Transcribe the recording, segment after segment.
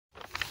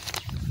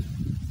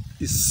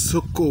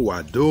Isoko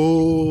wado.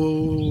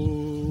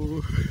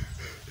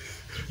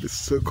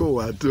 Isoko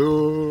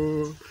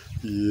wado.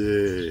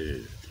 Yeah.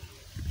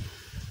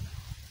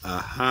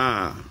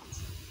 Aha.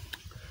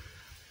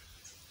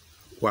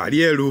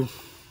 Warielu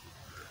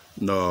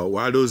no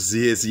walo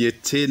zie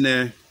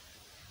tene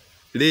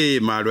le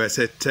malo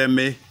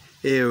seteme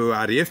e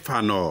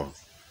wariefano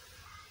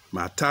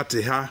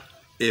matati ha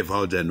e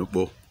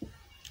valdenupo.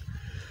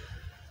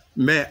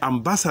 Me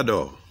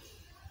ambassador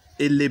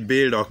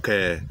elebe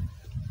loke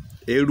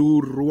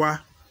erurwa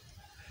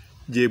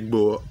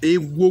jegbo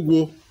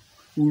egwogo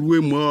urwe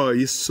mo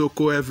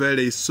isoko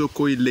evere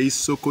isoko ile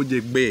isoko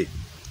jegbe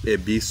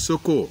ebi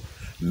isoko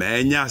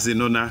menya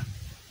zinona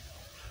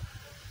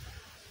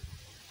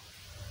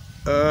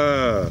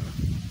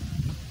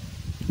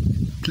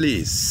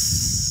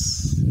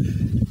please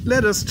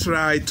let us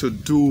try to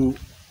do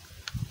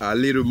a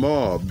little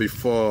more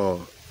before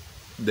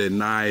the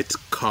night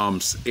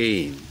comes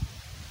in.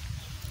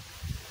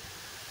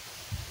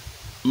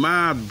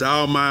 Ma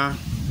dauma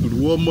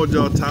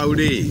ruomojo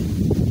taure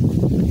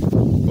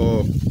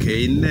o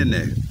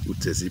keinene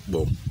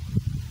utesipo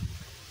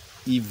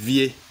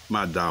Ivie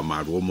ma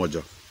dauma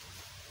ruomojo.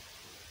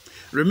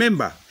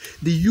 Remember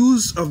the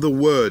use of the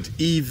word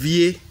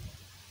Ivie.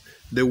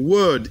 The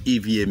word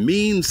Ivie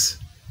means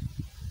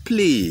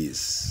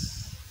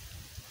please.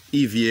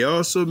 Ivie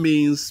also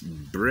means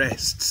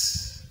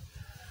breasts.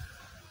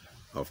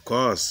 Of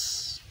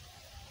course,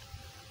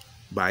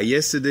 by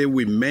yesterday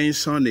we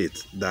mentioned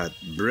it that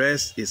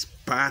breast is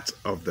part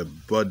of the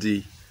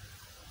body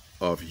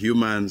of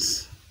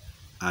humans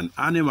and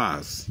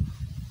animals.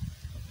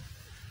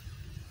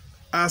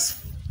 As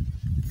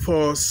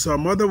for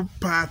some other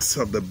parts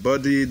of the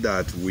body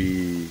that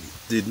we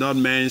did not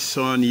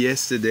mention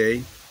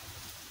yesterday,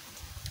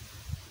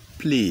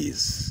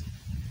 please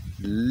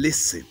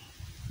listen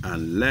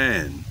and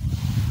learn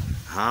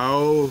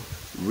how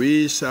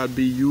we shall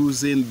be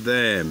using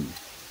them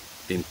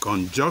in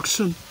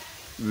conjunction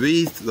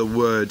with the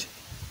word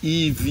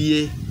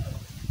Ivie,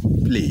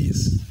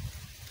 please.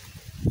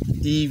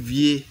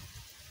 Ivie,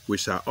 we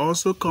shall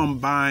also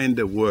combine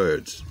the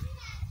words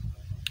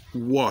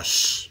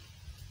wash,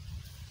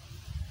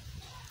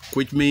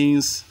 which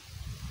means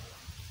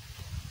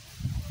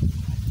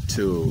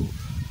to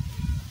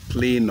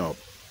clean up.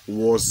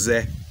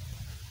 Wozẹ,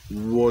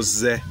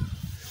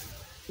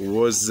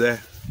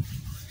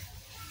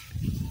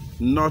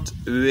 not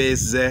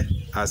weze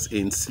as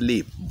in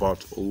sleep, but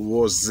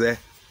wozẹ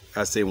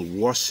as in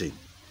washing,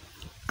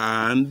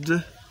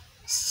 and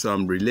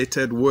some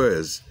related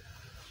words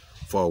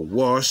for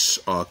wash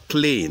or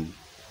clean,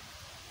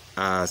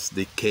 as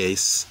the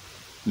case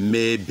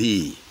may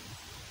be.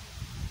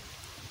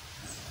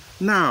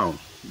 Now,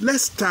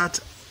 let's start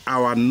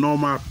our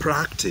normal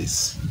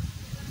practice.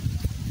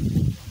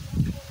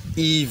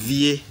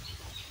 Ivie,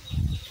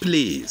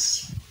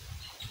 please.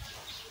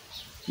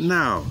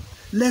 Now,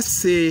 let's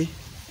say,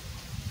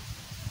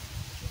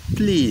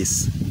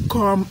 please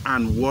come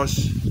and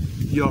wash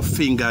your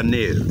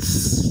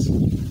fingernails.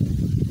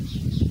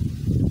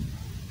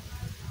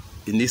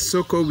 In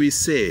Isoko we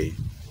say,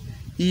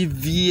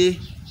 Ivie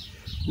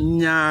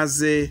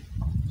nyaze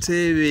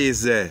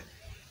teweze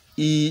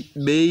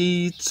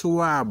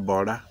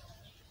ibeituabora,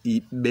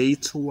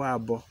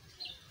 ibeituabo,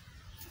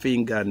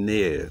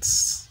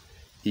 fingernails.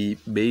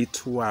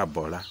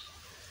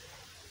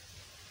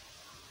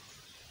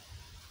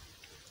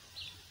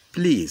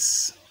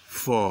 Please,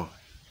 for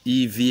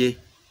Ivie,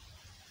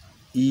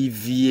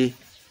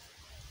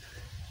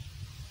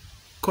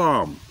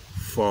 come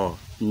for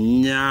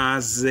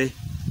nyaze,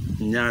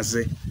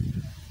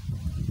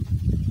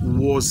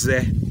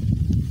 wozẹ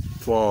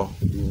for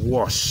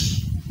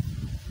wash,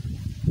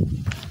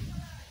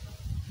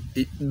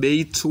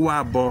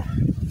 ibeituabo,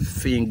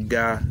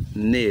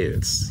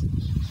 fingernails.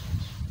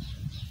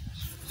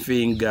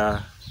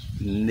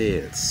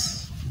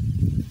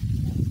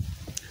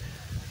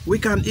 We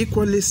can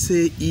equally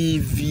say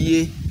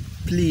Ivie,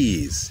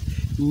 please.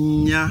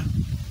 Nya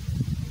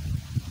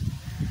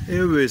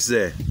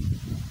eweze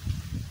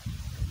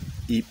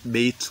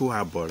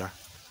ibeituabora.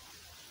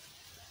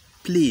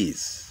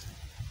 Please.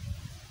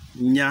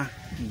 Nya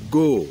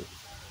go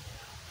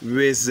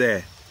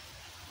weze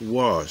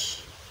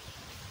wash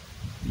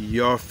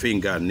your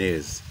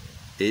fingernails.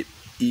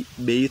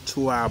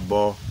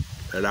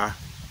 Ibeituabora.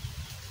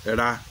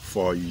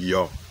 For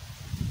your.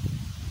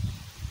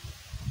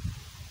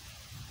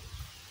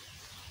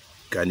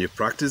 Can you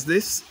practice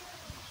this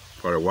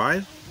for a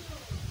while?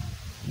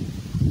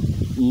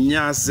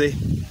 Nyaze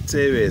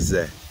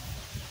teweze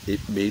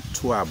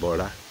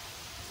ibeituabora.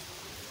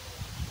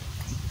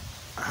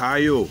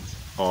 Hayo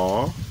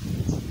or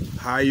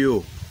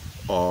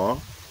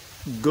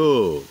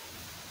go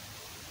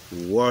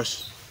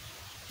wash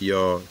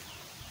your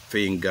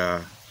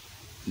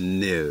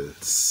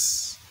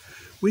fingernails.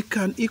 We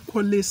can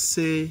equally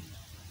say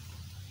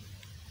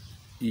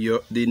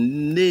the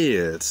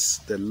nails,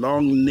 the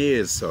long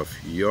nails of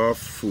your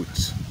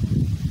foot,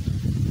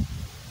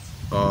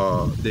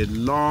 or the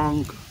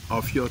long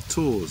of your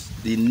toes,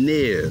 the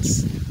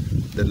nails,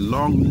 the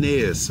long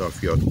nails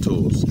of your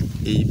toes.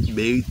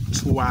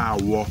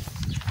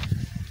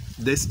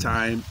 This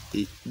time,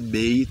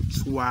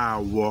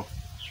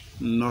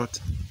 not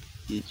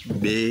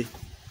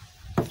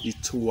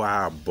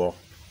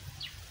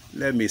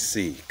Let me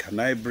see. Can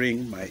I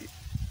bring my...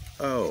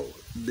 Oh,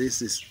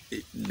 this is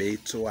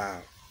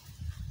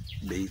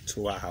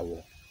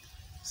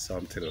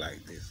something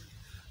like this.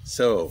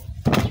 So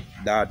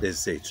that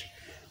is it.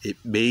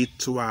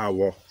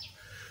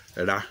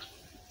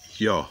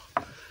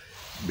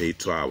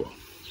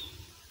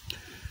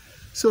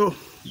 So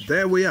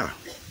there we are.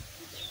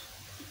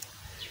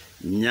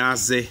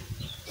 Nyaze.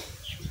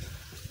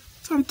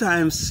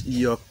 Sometimes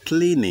your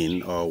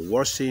cleaning or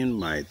washing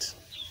might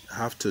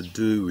have to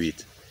do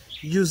with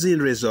using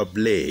razor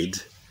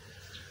blade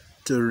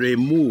to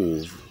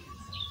remove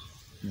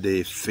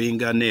the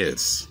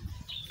fingernails.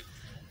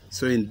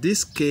 So in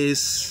this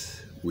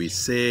case, we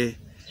say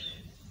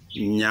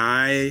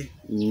nyai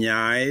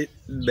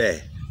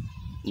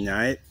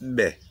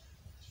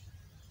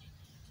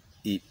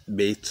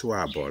be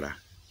tuabora.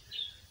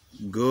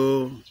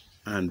 Go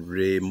and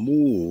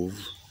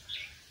remove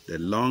the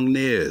long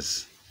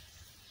nails,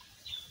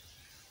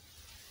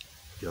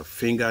 your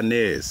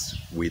fingernails,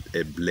 with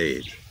a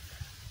blade,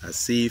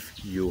 as if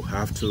you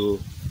have to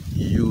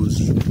use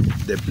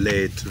the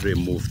blade to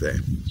remove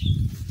them.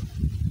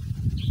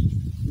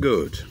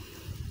 Good.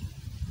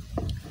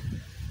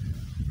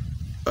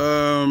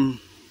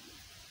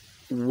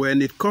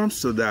 When it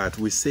comes to that,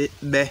 we say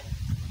be.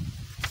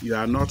 You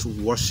are not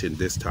washing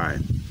this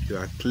time. You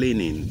are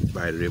cleaning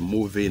by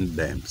removing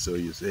them. So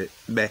you say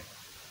be,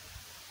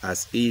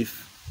 as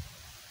if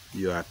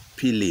you are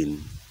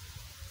peeling,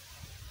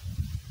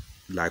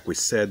 like we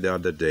said the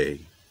other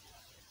day,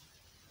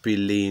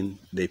 peeling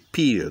the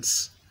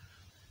peels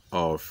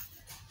of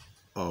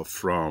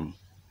from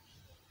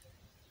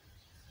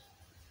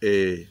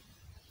an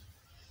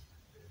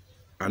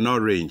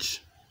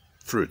orange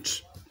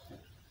fruit.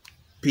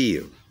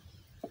 Peel.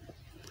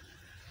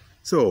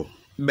 So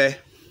be,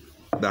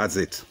 that's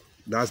it.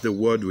 That's the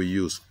word we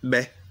use.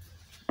 Be.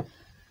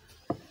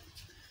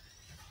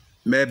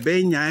 Me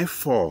be nyai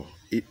for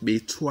it be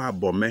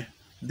tuabome.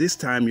 This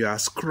time you are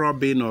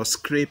scrubbing or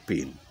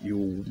scraping.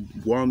 You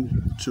want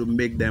to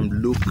make them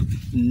look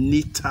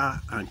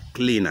neater and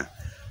cleaner.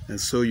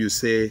 And so you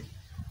say,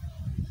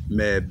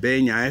 me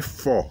be nyai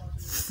for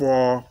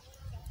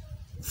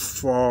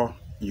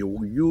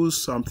you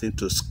use something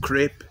to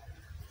scrape.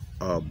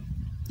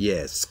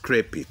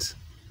 Scrape it.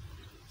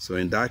 So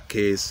in that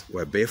case,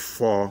 we be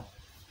for.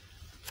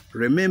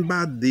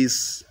 Remember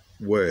these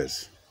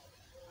words,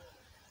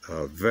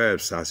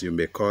 verbs as you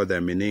may call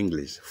them in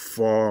English.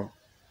 For,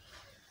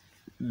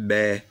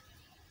 be,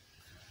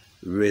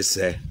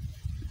 wozẹ.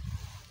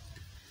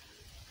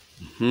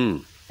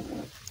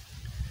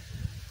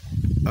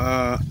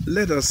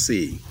 Let us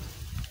see.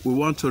 We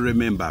want to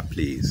remember,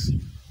 please,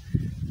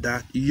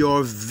 that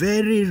your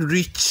very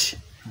rich,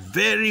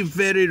 very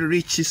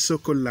rich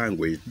Isoko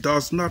language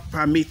does not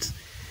permit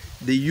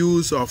the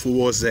use of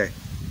wozẹ,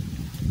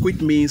 which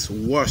means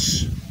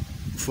wash,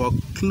 for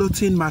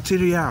clothing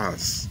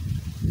materials.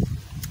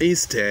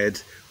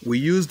 Instead, we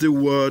use the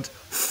word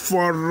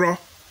fọrrọ,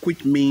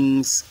 which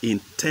means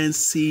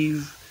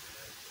intensive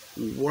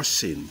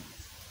washing.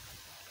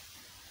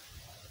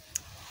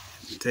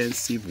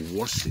 Intensive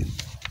washing.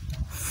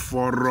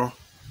 Fọrrọ.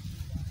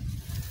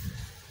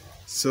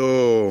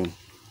 So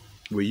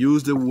we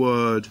use the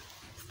word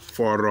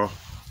fọrrọ,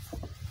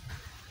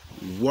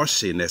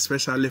 washing,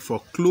 especially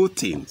for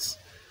clothing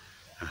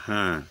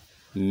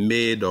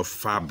made of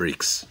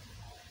fabrics.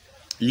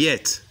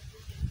 Yet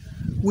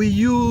we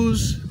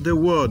use the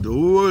word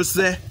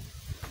wozẹ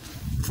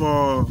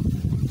for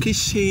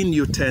kitchen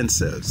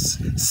utensils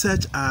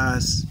such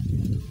as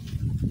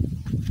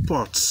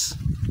pots,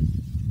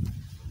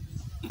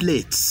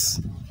 plates,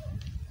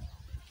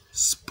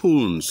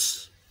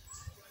 spoons.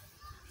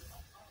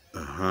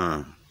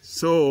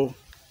 So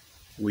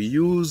we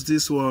use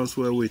these ones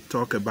where we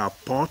talk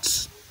about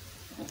pots.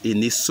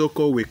 In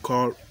Isoko we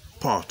call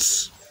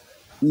pots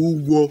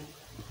uwo.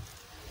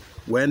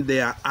 When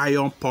they are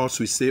iron pots,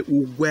 we say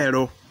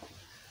ugwero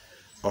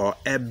or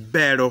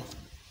ebero.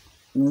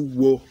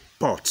 Uwo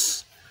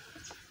pots.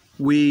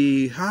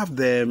 We have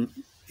them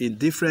in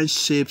different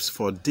shapes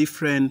for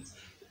different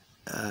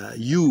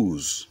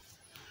use.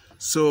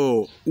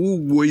 So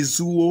uwo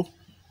izuo,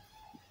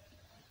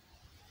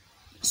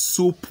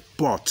 soup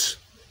pot.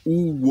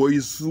 Uwo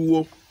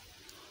izuo,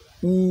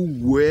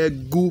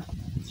 uwegu,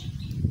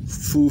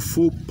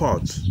 fufu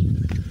pot.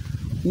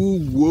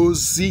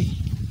 Uwozi,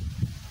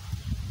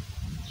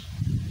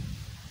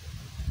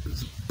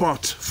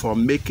 pot for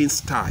making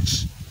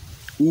starch.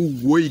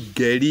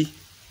 Uwoigeri,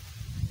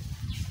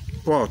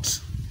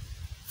 pot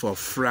for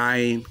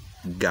frying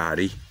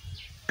gari,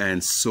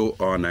 and so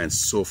on and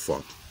so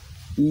forth.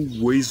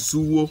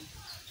 Uwezuo,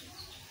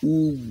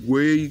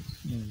 uwegeri,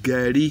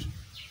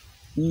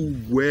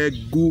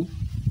 uwegu,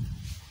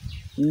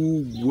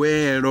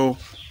 uwero,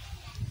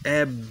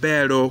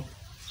 ebero,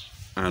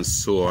 and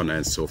so on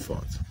and so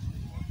forth.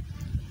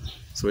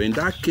 So in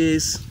that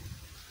case,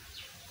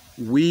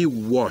 we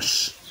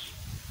wash.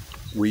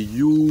 We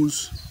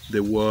use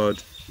the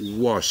word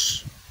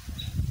wash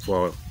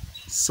for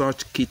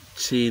such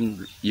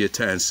kitchen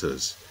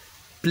utensils.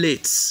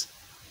 Plates.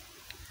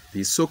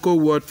 The Isoko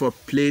word for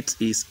plate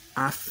is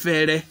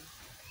afere,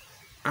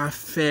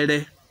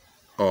 afere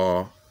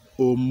or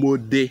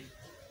omode.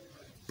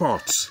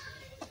 Pot,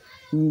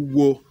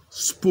 uwo,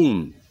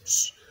 spoon,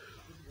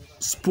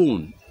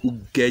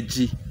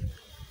 ugeji,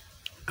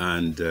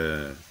 and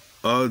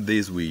all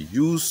these we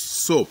use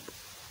soap,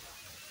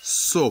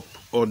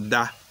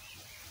 oda,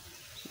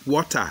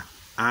 water,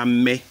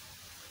 ame,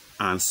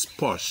 and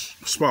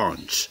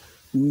sponge,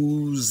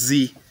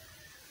 uzi,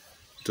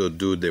 to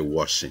do the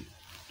washing.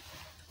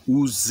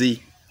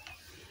 Uzi.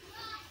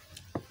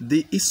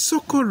 The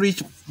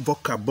Isoko-rich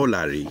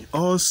vocabulary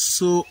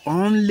also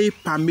only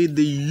permit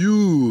the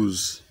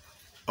use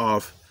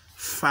of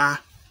fa,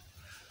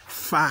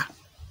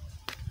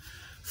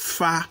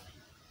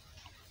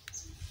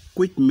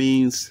 which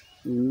means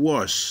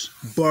wash,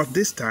 but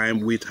this time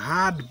with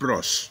hard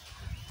brush,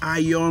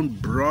 iron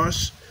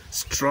brush,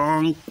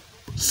 strong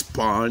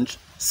sponge,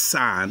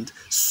 sand,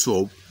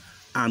 soap,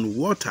 and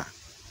water,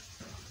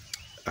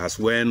 as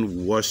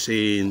when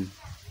washing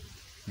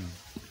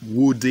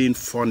wooden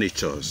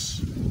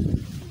furnitures.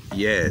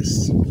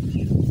 Yes,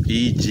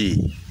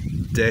 e.g.,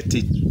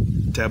 dirty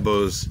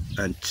tables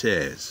and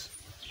chairs.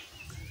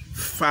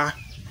 Fa,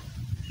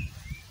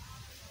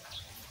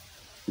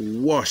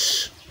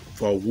 wash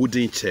for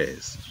wooden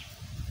chairs.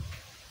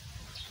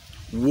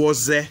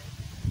 Wozẹ,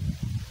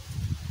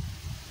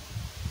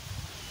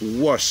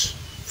 wash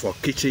for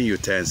kitchen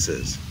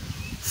utensils.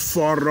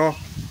 Fọrrọ,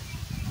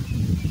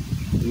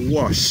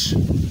 wash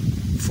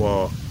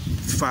for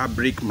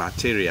fabric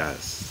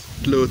materials,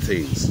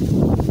 clothing.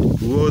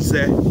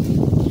 Wozẹ,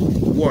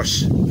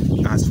 wash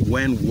as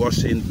when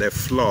washing the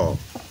floor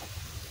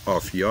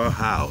of your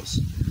house.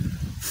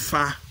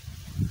 Fa,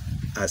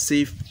 as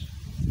if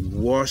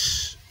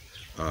washing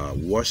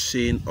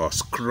or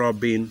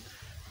scrubbing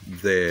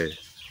the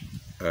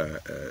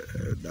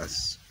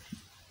that's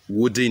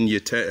wooden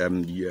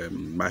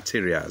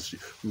materials,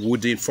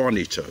 wooden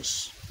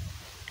furnitures.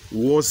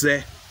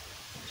 Wozẹ,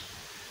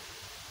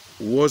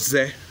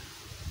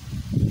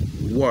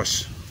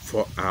 wash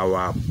for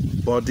our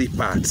body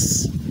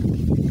parts,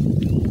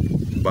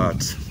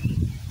 but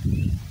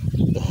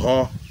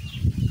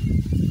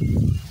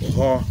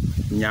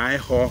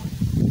nyai,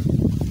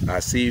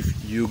 as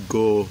if you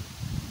go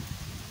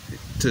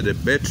to the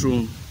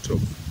bedroom to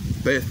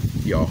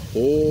bathe your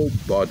whole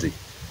body.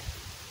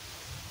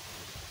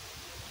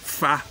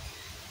 Fa,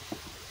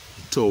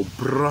 to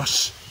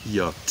brush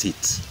your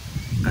teeth,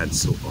 and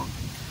so on.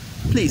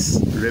 Please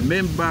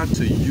remember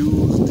to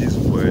use these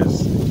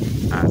words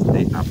as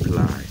they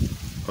apply.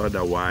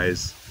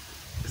 Otherwise,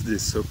 the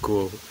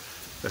Isoko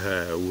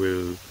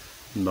will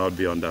not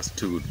be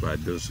understood by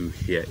those who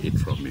hear it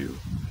from you.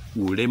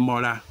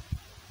 Ulemora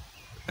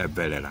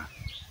ebelela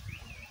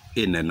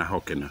inena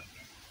hokena.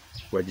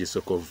 Waji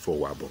Isoko for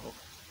wabo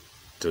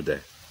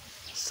today.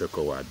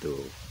 Isoko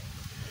wado.